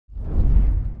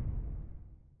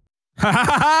Ha ha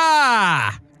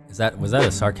ha! Was that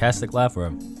a sarcastic laugh or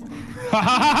a... Ha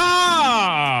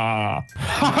ha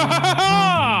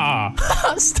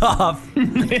ha! Stop!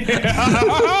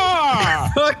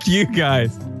 Fuck you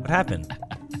guys. What happened?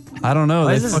 I don't know.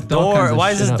 Why is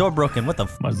this door broken? What the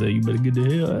f? I say you better get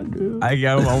the hell out, dude. I'm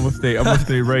gonna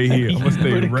stay right here. I'm gonna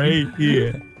stay right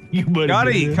here. You better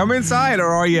Garry, come inside, or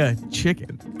are you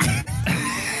chicken?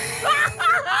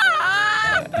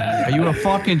 Are you a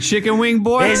fucking chicken wing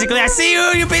boy? Basically, I see you,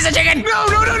 you piece of chicken! No!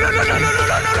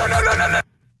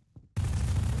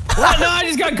 What? No, I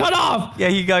just got cut off. Yeah,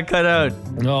 he got cut out.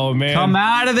 Oh man. Come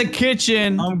out of the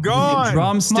kitchen. I'm gone.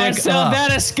 Drumstick Marcel, up.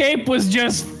 that escape was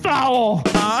just foul.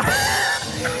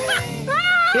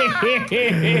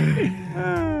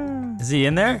 Is he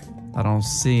in there? I don't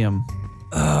see him.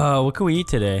 What can we eat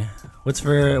today? What's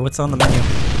on the menu?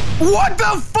 What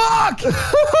the fuck? There's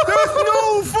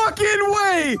no fucking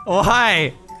way.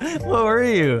 Why? What were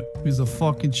you? He's a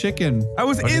fucking chicken. I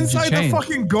was inside the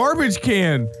fucking garbage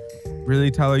can.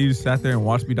 Really, Tyler? You just sat there and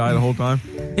watched me die the whole time?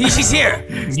 She's here.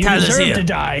 You Tyler's deserve here. to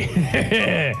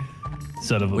die.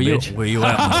 Son of a bitch. Where you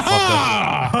at,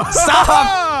 motherfucker?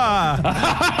 Stop!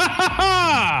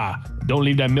 Don't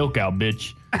leave that milk out,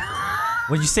 bitch.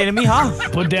 What'd you say to me, huh?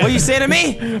 What'd you say to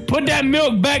me? Put that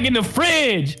milk back in the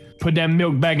fridge. Put that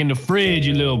milk back in the fridge,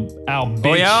 you little owl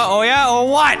bitch. Oh yeah? Or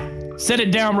what? Set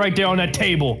it down right there on that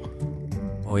table.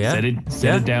 Oh yeah?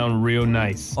 Set it down real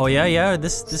nice. Oh yeah?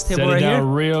 This table right here? Set it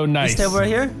down real nice. This table right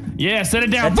here? Yeah, set it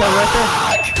down. That table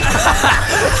right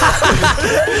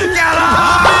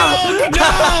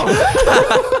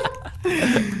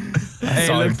there? No!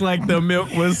 Hey, looks like the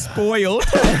milk was spoiled.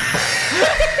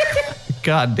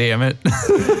 God damn it.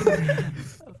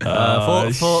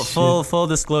 Full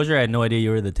disclosure, I had no idea you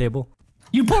were at the table.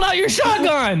 You pulled out your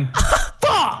shotgun!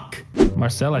 Fuck!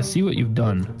 Marcel, I see what you've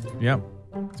done. Yep.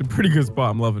 It's a pretty good spot.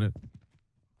 I'm loving it.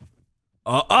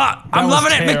 I'm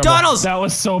loving it! McDonald's! That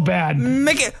was so bad.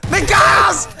 McDonald's!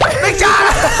 McDonald's!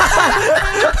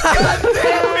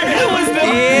 That was the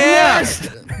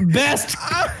best.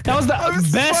 That was the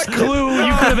best clue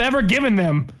you could have ever given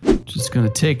them. Just gonna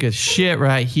take a shit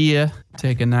right here.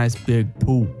 Take a nice big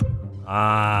poop.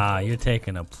 Ah, you're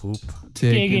taking a poop.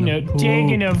 Taking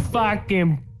a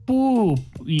fucking poop.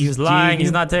 He's lying.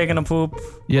 He's not taking a poop.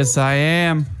 Yes, I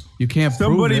am. You can't prove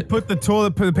Somebody it. put the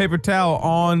toilet paper towel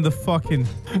on the fucking...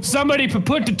 Somebody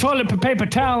put the toilet paper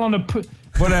towel on the...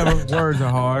 Whatever, words are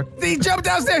hard. He jumped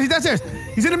downstairs, he's downstairs.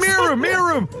 He's in the mirror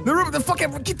room. The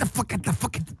fucking... Get the fucking... What the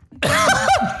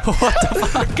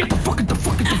fuck? Get the fucking...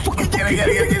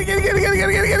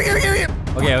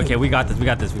 Get. Okay, we got this.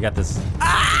 Get the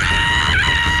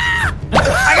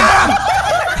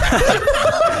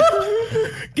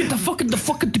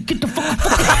fucking...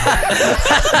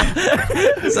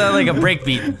 Sound like a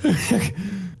breakbeat.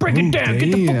 Break it down.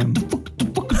 Get the fucking...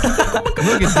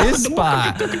 Look at this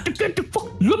spot. Look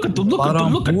at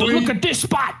this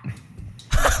spot.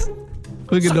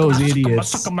 Look at those idiots.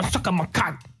 Suck my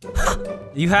cock.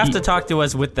 You have to talk to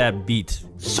us with that beat.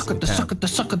 Suck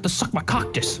my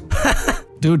cactus.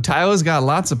 Dude, Tyler's got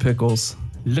lots of pickles.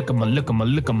 Look at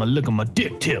my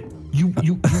dick tip. You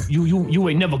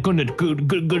ain't never gonna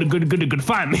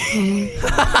find me.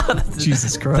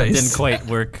 Jesus Christ. Didn't quite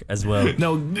work as well.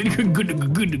 No,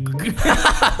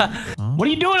 What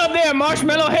are you doing up there,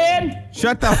 marshmallow head?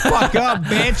 Shut the fuck up,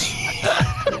 bitch.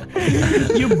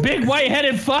 You big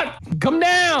white-headed fuck. Come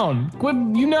down. Quit,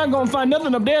 you're not gonna find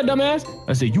nothing up there, dumbass.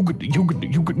 I said you're not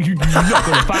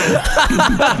gonna find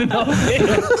nothing up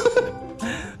there.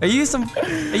 Are you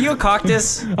a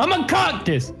cactus? I'm a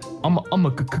cactus. I'm a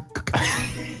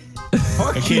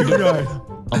Fuck you guys.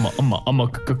 I'm a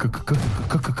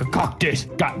cactus.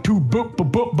 Got two bigger the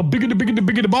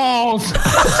balls.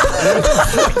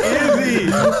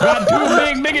 Easy. Got two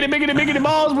bigger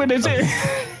balls with this.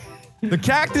 The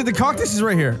cactus is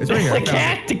right here. It's right here.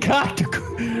 The cactus.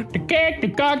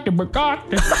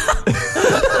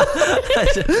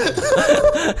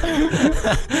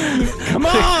 Come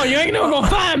on, you ain't never gonna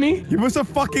find me. Give us a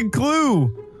fucking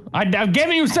clue. I've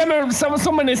given you so many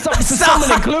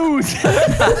clues.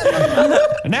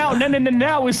 Now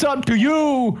it's up to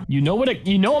you. You know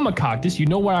I'm a cactus. You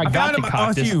know where I got the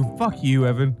cactus. Fuck you,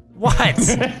 Evan. What?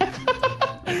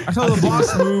 I saw the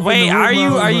boss move. Wait, are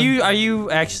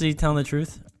you actually telling the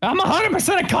truth? I'm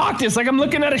 100% a cactus. Like I'm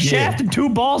looking at a shaft and two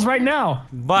balls right now.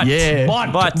 But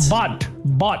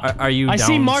are you? I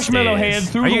see marshmallow head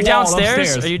through the wall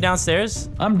upstairs. Are you downstairs?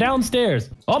 I'm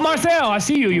downstairs. Oh, Marcel, I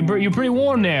see you. You're pretty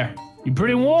warm there.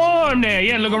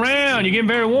 Yeah, look around. You're getting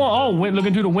very warm. Oh,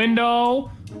 looking through the window.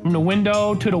 From the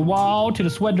window to the wall to the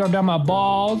sweat drop down my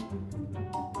balls.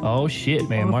 Oh shit,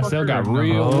 man! Marcel got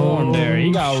real warm there.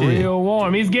 He got real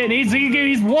warm. He's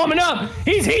warming up.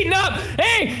 He's heating up.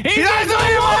 Hey, he's Where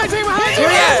you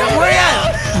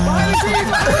at?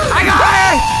 I got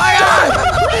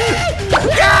it!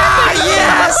 Yeah,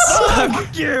 yes!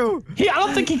 Fuck you! I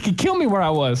don't think he could kill me where I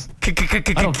was.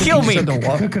 Kill me!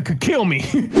 Kill me.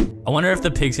 I wonder if the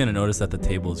pig's gonna notice that the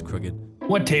table is crooked.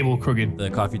 What table crooked?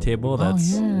 The coffee table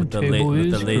that's with the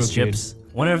Lay's chips.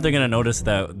 I wonder if they're gonna notice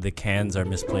that the cans are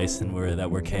misplaced and that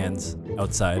we're cans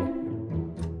outside.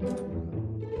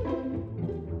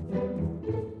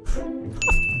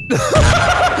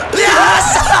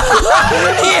 Yes!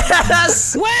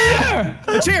 Yes! Where?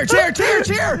 The chair!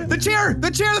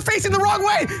 The chair that's facing the wrong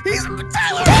way! He's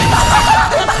Tyler!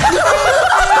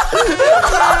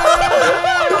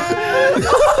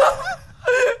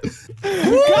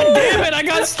 God damn it! I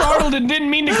got startled and didn't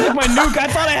mean to click my nuke. I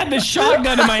thought I had the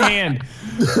shotgun in my hand.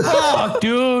 Fuck,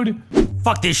 dude.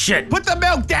 Fuck this shit. Put the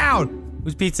milk down!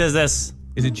 Whose pizza is this?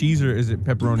 Is it cheese or is it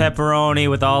pepperoni? Pepperoni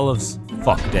with olives.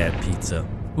 Fuck that pizza.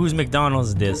 Whose McDonald's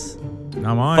is this?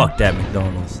 Not mine. Fuck that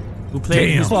McDonald's. Whose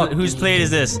plate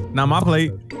is this? Not my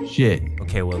plate. Shit.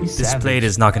 Okay, well, this savage. plate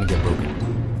is not gonna get broken.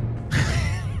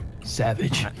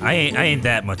 Savage. I ain't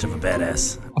that much of a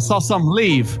badass. I saw some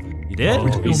leave. You did? Oh, Are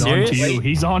you he's serious? on to you.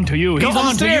 He's on to you. He's Go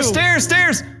on to you.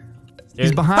 Stairs.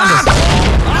 He's behind us.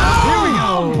 Here we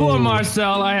go. Poor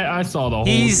Marcel. I saw the whole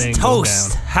He's thing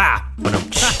toast. go down. Ha!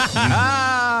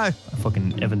 Ah!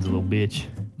 Fucking Evan's a little bitch.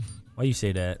 Why you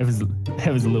say that? Evan's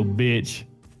a little bitch.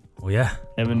 Oh yeah.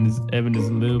 Evan is a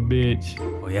little bitch.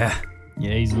 Oh yeah.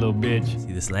 Yeah, he's a little bitch.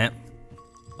 See this lamp?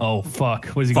 Oh fuck.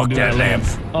 What's he Fuck gonna do that to lamp.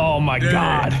 Oh my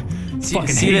god. See Fucking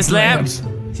this hates lamp? lamps.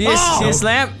 See this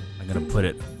lamp? I'm gonna put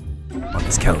it on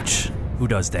this couch. Who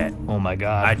does that? Oh my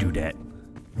god. I do that.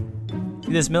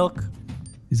 See this milk?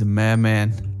 He's a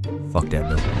madman. Fuck that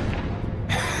milk.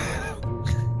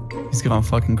 He's gone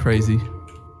fucking crazy.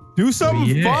 Do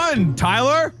something fun,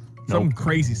 Tyler! Something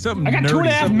crazy, something I got nerdy,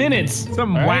 2.5 minutes.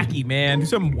 Something wacky, man. Do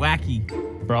something wacky.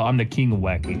 Bro, I'm the king of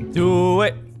wacky. Do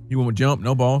it. You won't jump,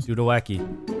 no balls. Do the wacky.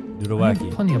 Do the I have wacky.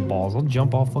 plenty of balls. I'll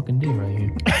jump all fucking day right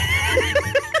here.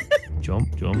 Jump.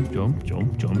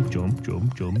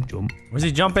 Where's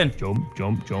he jumping? Jump.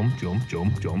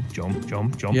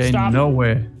 Yeah, Stop.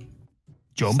 nowhere.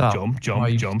 Jump. Stop. Why are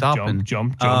you stopping?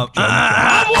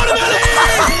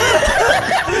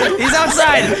 He's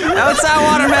outside! Outside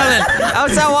watermelon!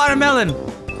 Outside watermelon!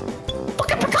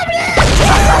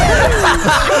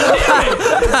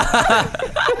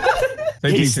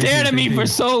 He stared at me for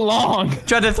so long.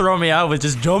 Tried to throw me out with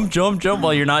just jump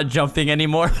while you're not jumping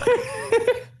anymore.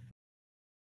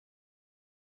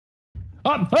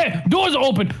 Hey, doors are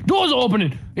open. Doors are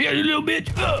opening. Here, you little bitch.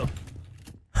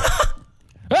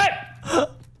 Hey!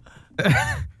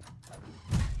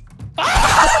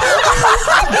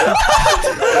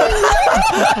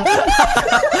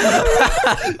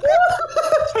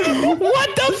 What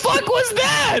the fuck was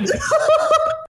that?